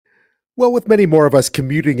Well, with many more of us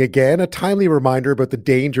commuting again, a timely reminder about the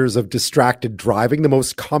dangers of distracted driving, the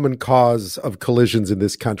most common cause of collisions in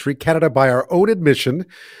this country. Canada, by our own admission,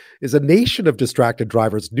 is a nation of distracted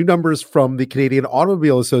drivers. New numbers from the Canadian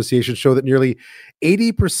Automobile Association show that nearly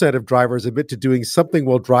 80% of drivers admit to doing something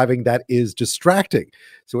while driving that is distracting.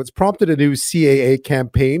 So it's prompted a new CAA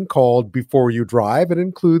campaign called Before You Drive, and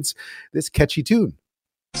includes this catchy tune.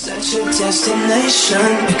 Set your destination,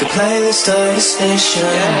 pick a playlist or a station.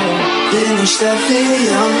 Finish that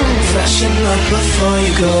video, freshen up before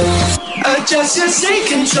you go. Adjust your seat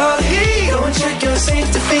control, here, go and check your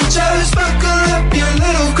safety features. Buckle up your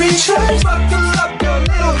little creatures, buckle up your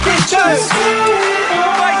little creatures.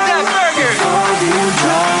 Fight that burger. Before you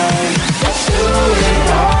drive, do it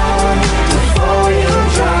all before you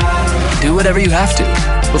drive. Do whatever you have to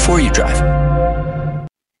before you drive.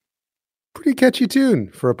 Pretty catchy tune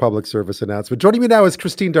for a public service announcement. Joining me now is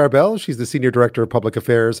Kristine Darbell. She's the Senior Director of Public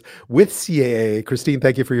Affairs with CAA. Kristine,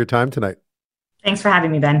 thank you for your time tonight. Thanks for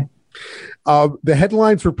having me, Ben. The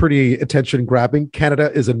headlines were pretty attention-grabbing.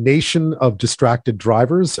 Canada is a nation of distracted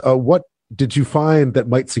drivers. What did you find that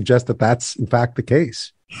might suggest that that's, in fact, the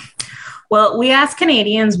case? Well, we asked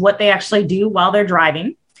Canadians what they actually do while they're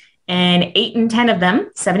driving. And 8 in 10 of them,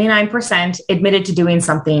 79%, admitted to doing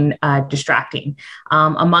something distracting.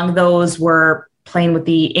 Among those were playing with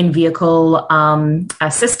the in-vehicle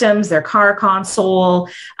systems, their car console,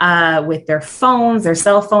 with their phones, their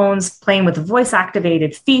cell phones, playing with the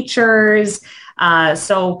voice-activated features.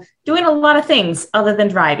 So doing a lot of things other than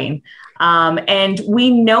driving. And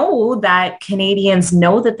we know that Canadians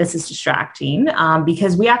know that this is distracting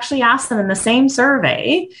because we actually asked them in the same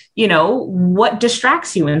survey, what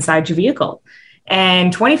distracts you inside your vehicle?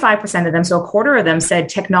 And 25% of them, so a quarter of them, said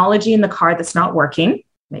technology in the car that's not working.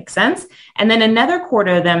 Makes sense. And then another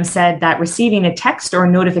quarter of them said that receiving a text or a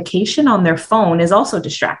notification on their phone is also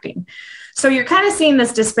distracting. So you're kind of seeing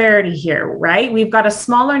this disparity here, right? We've got a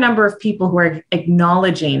smaller number of people who are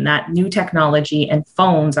acknowledging that new technology and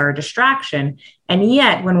phones are a distraction. And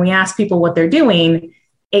yet, when we ask people what they're doing,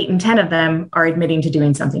 8 in 10 of them are admitting to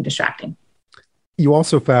doing something distracting. You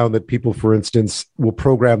also found that people, for instance, will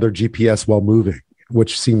program their GPS while moving,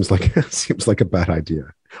 which seems like a bad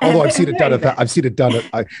idea. Although I've seen it done. I've seen it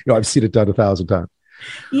done 1,000 times.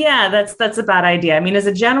 Yeah, that's a bad idea. I mean, as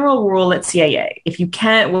a general rule at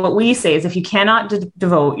CAA, what we say is if you cannot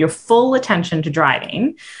devote your full attention to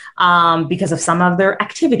driving because of some other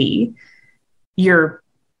activity, you're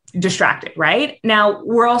distracted, right? Now,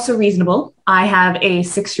 we're also reasonable. I have a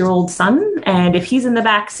 6-year-old son, and if he's in the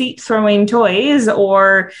back seat throwing toys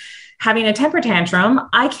or having a temper tantrum,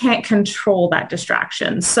 I can't control that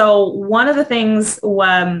distraction. So one of the things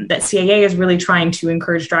that CAA is really trying to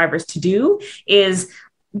encourage drivers to do is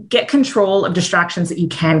get control of distractions that you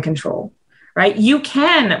can control, right? You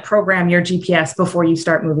can program your GPS before you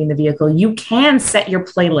start moving the vehicle. You can set your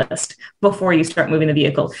playlist before you start moving the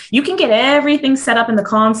vehicle. You can get everything set up in the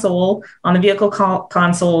console, on the vehicle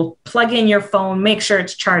console, plug in your phone, make sure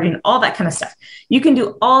it's charging, all that kind of stuff. You can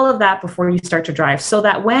do all of that before you start to drive so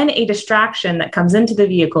that when a distraction that comes into the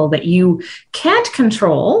vehicle that you can't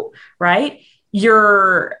control, right,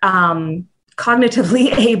 you're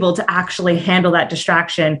cognitively able to actually handle that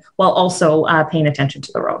distraction while also paying attention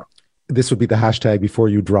to the road. This would be the hashtag Before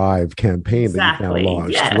You Drive campaign that you've now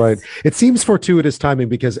launched, yes. Right? It seems fortuitous timing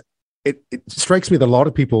because it strikes me that a lot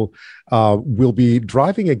of people will be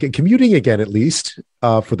driving again, commuting again, at least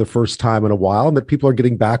for the first time in a while, and that people are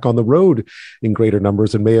getting back on the road in greater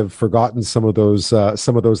numbers and may have forgotten some of those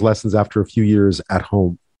lessons after a few years at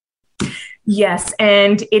home. Yes,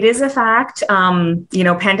 and it is a fact.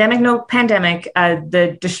 Pandemic, no pandemic.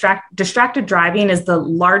 The distracted driving is the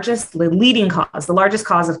largest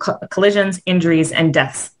cause of collisions, injuries, and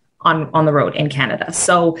deaths on the road in Canada.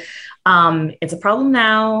 So it's a problem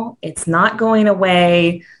now. It's not going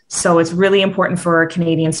away. So it's really important for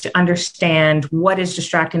Canadians to understand what is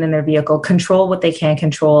distracting in their vehicle, control what they can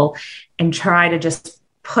control, and try to just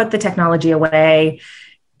put the technology away.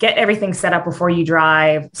 Get everything set up before you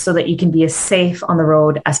drive so that you can be as safe on the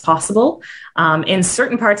road as possible. In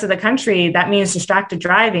certain parts of the country, that means distracted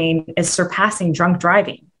driving is surpassing drunk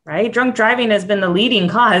driving, right? Drunk driving has been the leading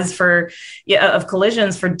cause of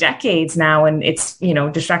collisions for decades now. And it's,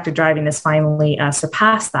 distracted driving has finally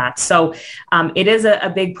surpassed that. So it is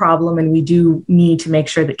a big problem. And we do need to make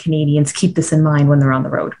sure that Canadians keep this in mind when they're on the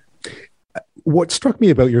road. What struck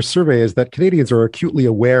me about your survey is that Canadians are acutely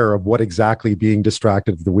aware of what exactly being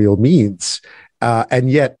distracted at the wheel means.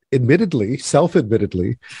 And yet,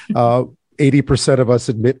 self-admittedly, 80% of us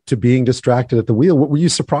admit to being distracted at the wheel. Were you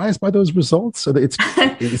surprised by those results? It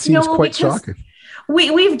seems quite shocking.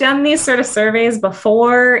 We've done these sort of surveys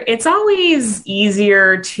before. It's always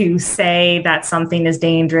easier to say that something is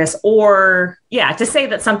dangerous, or to say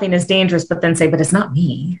that something is dangerous, but then say, but it's not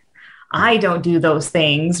me. I don't do those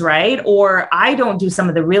things, right? Or I don't do some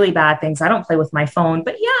of the really bad things. I don't play with my phone,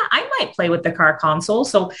 but I might play with the car console.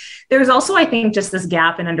 So there's also, I think, just this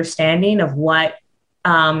gap in understanding of what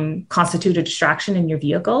constitute a distraction in your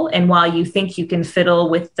vehicle. And while you think you can fiddle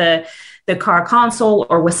with the car console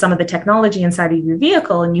or with some of the technology inside of your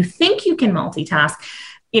vehicle, and you think you can multitask,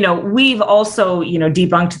 we've also,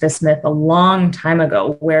 debunked this myth a long time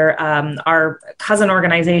ago, where our cousin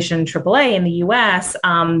organization, AAA in the US,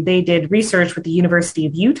 they did research with the University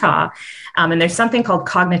of Utah, and there's something called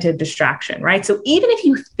cognitive distraction, right? So even if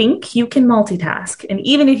you think you can multitask, and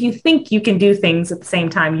even if you think you can do things at the same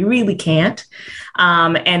time, you really can't,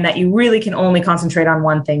 and that you really can only concentrate on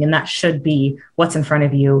one thing, and that should be what's in front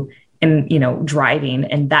of you and, driving,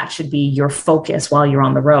 and that should be your focus while you're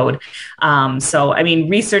on the road. So, I mean,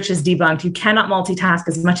 research is debunked. You cannot multitask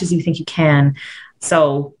as much as you think you can.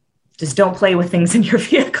 So just don't play with things in your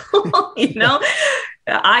vehicle,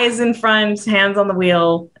 eyes in front, hands on the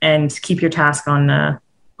wheel, and keep your task on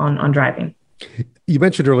driving. You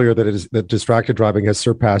mentioned earlier that distracted driving has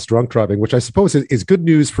surpassed drunk driving, which I suppose is good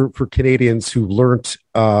news for Canadians who learned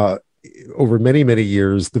over many, many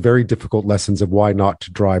years the very difficult lessons of why not to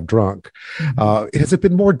drive drunk. Has it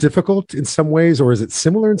been more difficult in some ways, or is it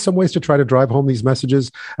similar in some ways to try to drive home these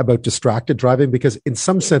messages about distracted driving? Because in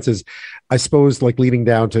some senses, I suppose, like leaning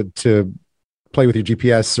down to play with your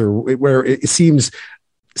GPS, or where it seems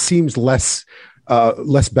less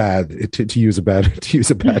bad, to use a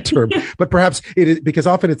bad term, but perhaps it is, because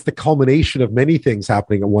often it's the culmination of many things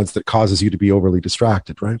happening at once that causes you to be overly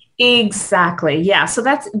distracted, right? Exactly. Yeah. So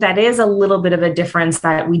that is a little bit of a difference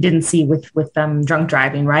that we didn't see with drunk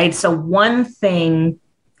driving, right? So one thing,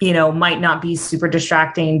 might not be super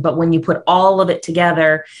distracting, but when you put all of it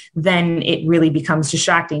together, then it really becomes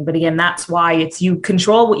distracting. But again, that's why it's you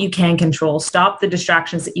control what you can control, stop the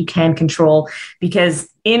distractions that you can control, because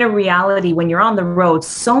in a reality, when you're on the road,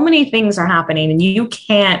 so many things are happening and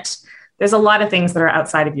there's a lot of things that are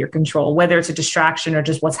outside of your control, whether it's a distraction or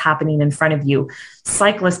just what's happening in front of you.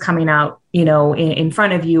 Cyclists coming out, in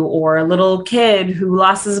front of you, or a little kid who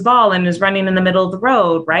lost his ball and is running in the middle of the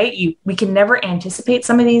road, right? We can never anticipate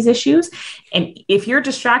some of these issues. And if you're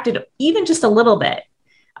distracted even just a little bit,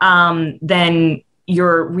 then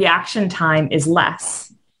your reaction time is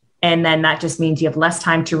less. And then that just means you have less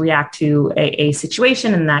time to react to a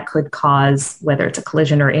situation, and that could cause, whether it's a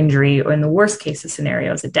collision or injury, or in the worst case of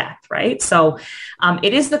scenarios, a death, right? So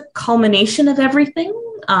it is the culmination of everything.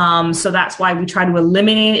 So that's why we try to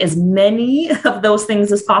eliminate as many of those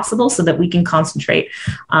things as possible so that we can concentrate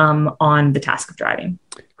on the task of driving.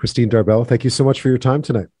 Kristine Darbell, thank you so much for your time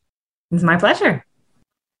tonight. It's my pleasure.